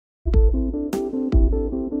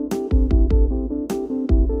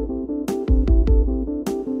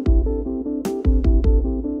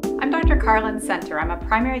I'm Dr. Carlin Senter. I'm a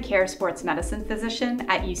primary care sports medicine physician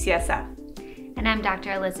at UCSF. And I'm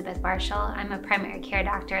Dr. Elizabeth Marshall. I'm a primary care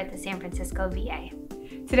doctor at the San Francisco VA.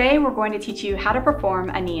 Today we're going to teach you how to perform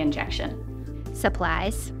a knee injection.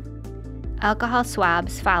 Supplies: alcohol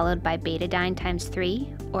swabs followed by betadine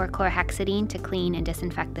 ×3 or chlorhexidine to clean and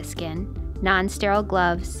disinfect the skin, non-sterile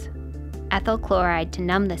gloves, ethyl chloride to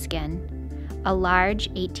numb the skin, a large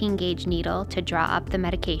 18-gauge needle to draw up the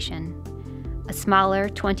medication, a smaller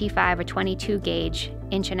 25 or 22 gauge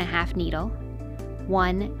 1.5-inch needle,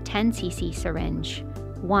 one 10 cc syringe,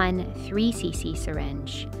 one 3 cc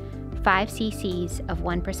syringe, 5 cc's of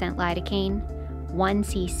 1% lidocaine, 1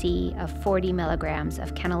 cc of 40 milligrams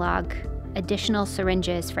of Kenalog, additional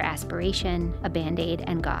syringes for aspiration, a Band-Aid,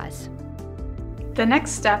 and gauze. The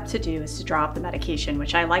next step to do is to draw up the medication,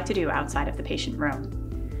 which I like to do outside of the patient room.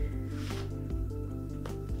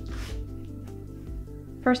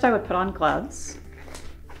 First, I would put on gloves.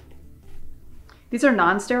 These are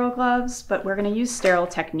non-sterile gloves, but we're going to use sterile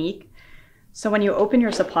technique. So when you open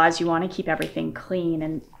your supplies, you want to keep everything clean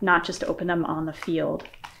and not just open them on the field.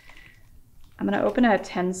 I'm going to open a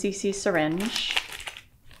 10 cc syringe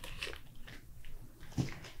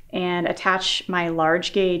and attach my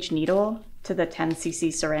large gauge needle to the 10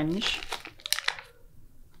 cc syringe.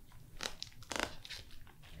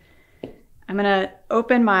 I'm going to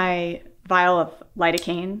open my vial of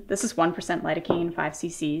lidocaine. This is 1% lidocaine, 5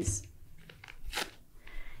 cc's.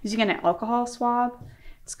 Using an alcohol swab,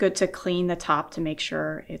 it's good to clean the top to make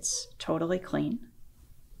sure it's totally clean.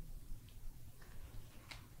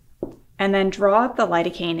 And then draw up the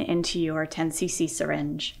lidocaine into your 10 cc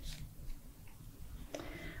syringe.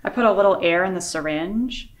 I put a little air in the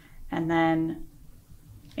syringe and then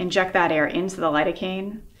inject that air into the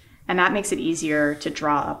lidocaine, and that makes it easier to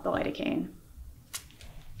draw up the lidocaine.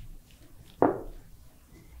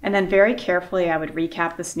 And then very carefully, I would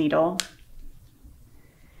recap this needle.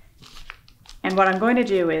 And what I'm going to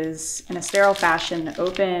do is, in a sterile fashion,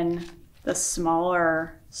 open the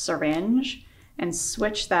smaller syringe and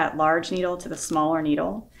switch that large needle to the smaller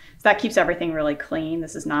needle. So that keeps everything really clean.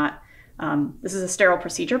 This is a sterile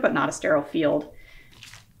procedure, but not a sterile field.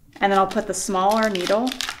 And then I'll put the smaller needle,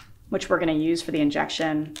 which we're going to use for the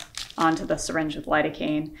injection, onto the syringe with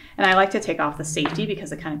lidocaine. And I like to take off the safety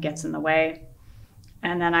because it kind of gets in the way.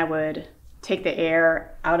 And then I would take the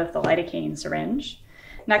air out of the lidocaine syringe.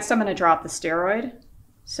 Next, I'm going to drop the steroid.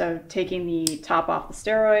 So taking the top off the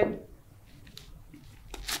steroid,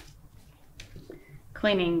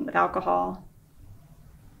 cleaning with alcohol.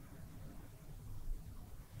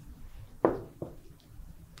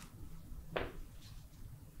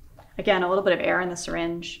 Again, a little bit of air in the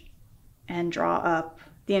syringe and draw up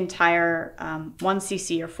the entire 1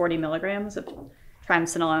 cc or 40 milligrams of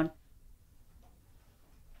triamcinolone.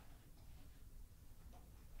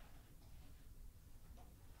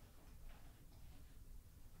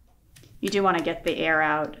 You do want to get the air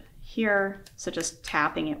out here, so just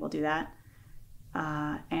tapping it will do that.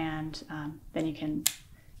 Then you can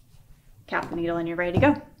cap the needle and you're ready to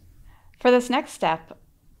go. For this next step,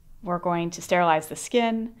 we're going to sterilize the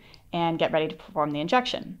skin and get ready to perform the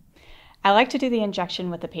injection. I like to do the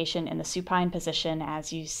injection with the patient in the supine position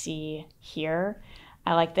as you see here.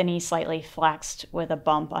 I like the knee slightly flexed with a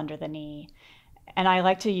bump under the knee. And I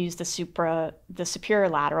like to use the superior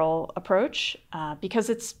lateral approach because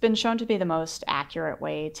it's been shown to be the most accurate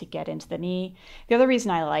way to get into the knee. The other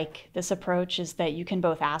reason I like this approach is that you can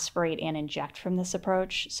both aspirate and inject from this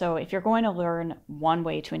approach. So if you're going to learn one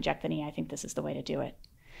way to inject the knee, I think this is the way to do it.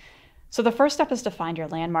 So the first step is to find your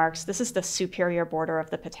landmarks. This is the superior border of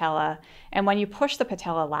the patella. And when you push the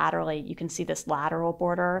patella laterally, you can see this lateral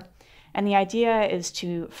border. And the idea is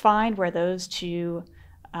to find where those two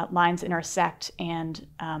lines intersect, and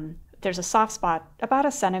there's a soft spot about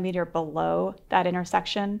 1 centimeter below that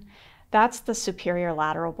intersection. That's the superior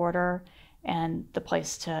lateral border and the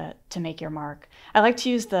place to make your mark. I like to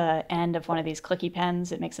use the end of one of these clicky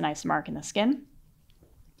pens. It makes a nice mark in the skin,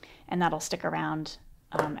 and that'll stick around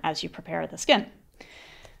as you prepare the skin.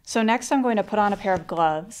 So next I'm going to put on a pair of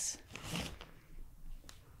gloves.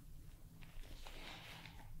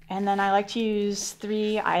 And then I like to use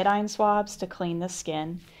 3 iodine swabs to clean the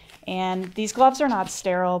skin. And these gloves are not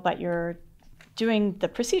sterile, but you're doing the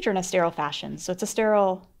procedure in a sterile fashion. So it's a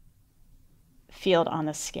sterile field on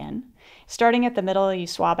the skin. Starting at the middle, you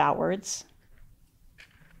swab outwards.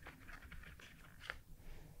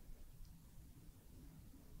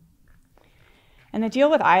 And the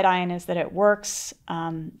deal with iodine is that it works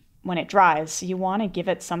when it dries. So you want to give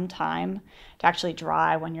it some time to actually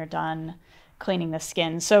dry when you're done cleaning the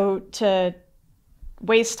skin. So to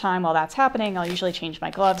waste time while that's happening, I'll usually change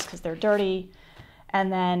my gloves because they're dirty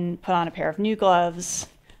and then put on a pair of new gloves.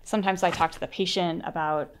 Sometimes I talk to the patient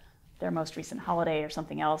about their most recent holiday or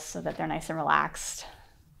something else so that they're nice and relaxed.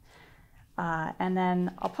 And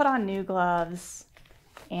then I'll put on new gloves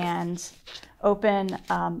and open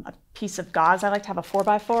a piece of gauze. I like to have a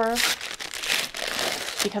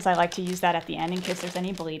 4x4 because I like to use that at the end in case there's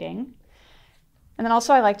any bleeding. And then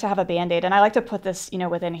also I like to have a Band-Aid, and I like to put this,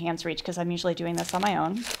 within hand's reach because I'm usually doing this on my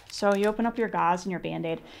own. So you open up your gauze and your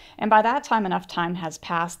Band-Aid, and by that time enough time has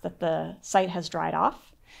passed that the site has dried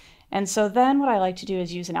off. And so then what I like to do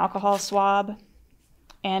is use an alcohol swab,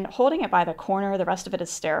 and holding it by the corner, the rest of it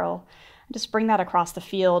is sterile, just bring that across the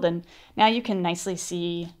field, and now you can nicely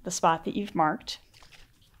see the spot that you've marked.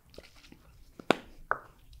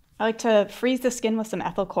 I like to freeze the skin with some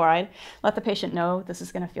ethyl chloride, let the patient know this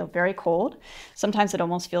is going to feel very cold. Sometimes it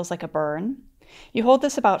almost feels like a burn. You hold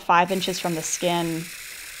this about 5 inches from the skin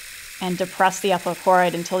and depress the ethyl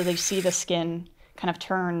chloride until you see the skin kind of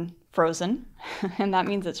turn frozen, and that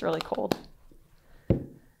means it's really cold.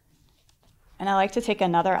 And I like to take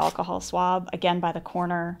another alcohol swab, again by the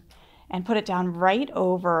corner, and put it down right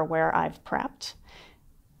over where I've prepped.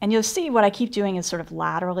 And you'll see what I keep doing is sort of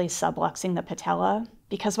laterally subluxing the patella,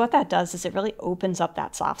 because what that does is it really opens up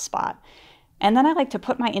that soft spot. And then I like to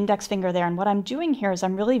put my index finger there, and what I'm doing here is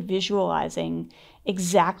I'm really visualizing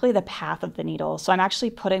exactly the path of the needle. So I'm actually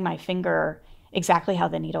putting my finger exactly how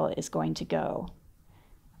the needle is going to go.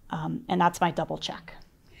 And that's my double check.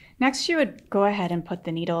 Next, you would go ahead and put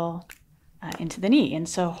the needle into the knee. And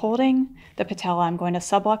so holding the patella, I'm going to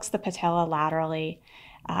sublux the patella laterally.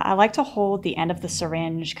 I like to hold the end of the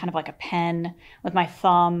syringe kind of like a pen with my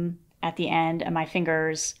thumb at the end and my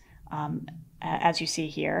fingers as you see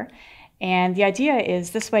here. And the idea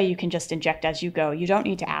is this way you can just inject as you go. You don't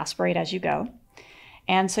need to aspirate as you go.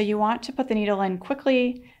 And so you want to put the needle in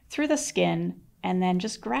quickly through the skin and then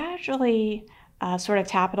just gradually sort of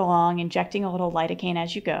tap it along, injecting a little lidocaine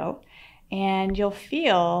as you go. And you'll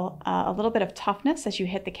feel a little bit of toughness as you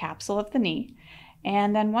hit the capsule of the knee.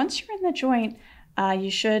 And then once you're in the joint, you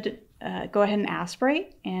should go ahead and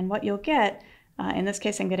aspirate. And what you'll get, in this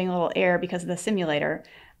case I'm getting a little air because of the simulator,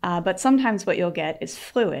 but sometimes what you'll get is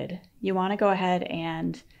fluid. You want to go ahead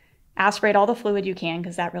and aspirate all the fluid you can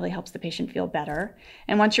because that really helps the patient feel better.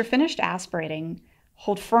 And once you're finished aspirating,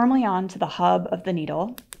 hold firmly on to the hub of the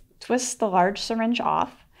needle, twist the large syringe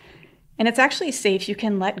off, and it's actually safe. You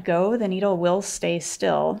can let go. The needle will stay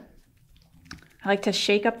still. I like to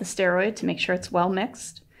shake up the steroid to make sure it's well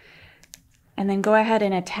mixed, and then go ahead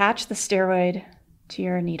and attach the steroid to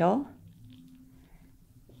your needle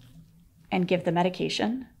and give the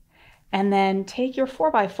medication. And then take your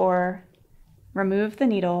 4x4, remove the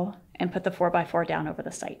needle, and put the 4x4 down over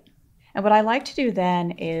the site. And what I like to do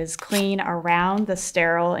then is clean around the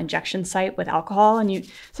sterile injection site with alcohol. And you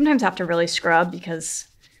sometimes have to really scrub because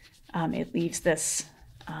it leaves this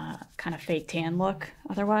kind of fake tan look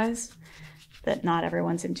otherwise that not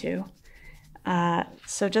everyone's into.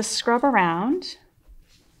 So just scrub around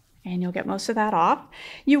and you'll get most of that off.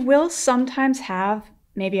 You will sometimes have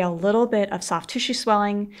maybe a little bit of soft tissue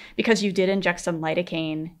swelling because you did inject some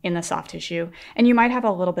lidocaine in the soft tissue, and you might have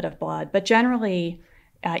a little bit of blood, but generally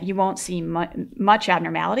you won't see much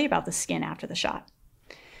abnormality about the skin after the shot.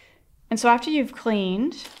 And so after you've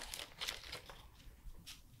cleaned,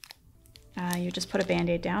 you just put a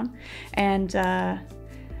Band-Aid down, and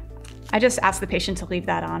I just ask the patient to leave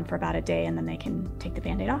that on for about a day, and then they can take the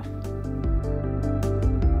Band-Aid off.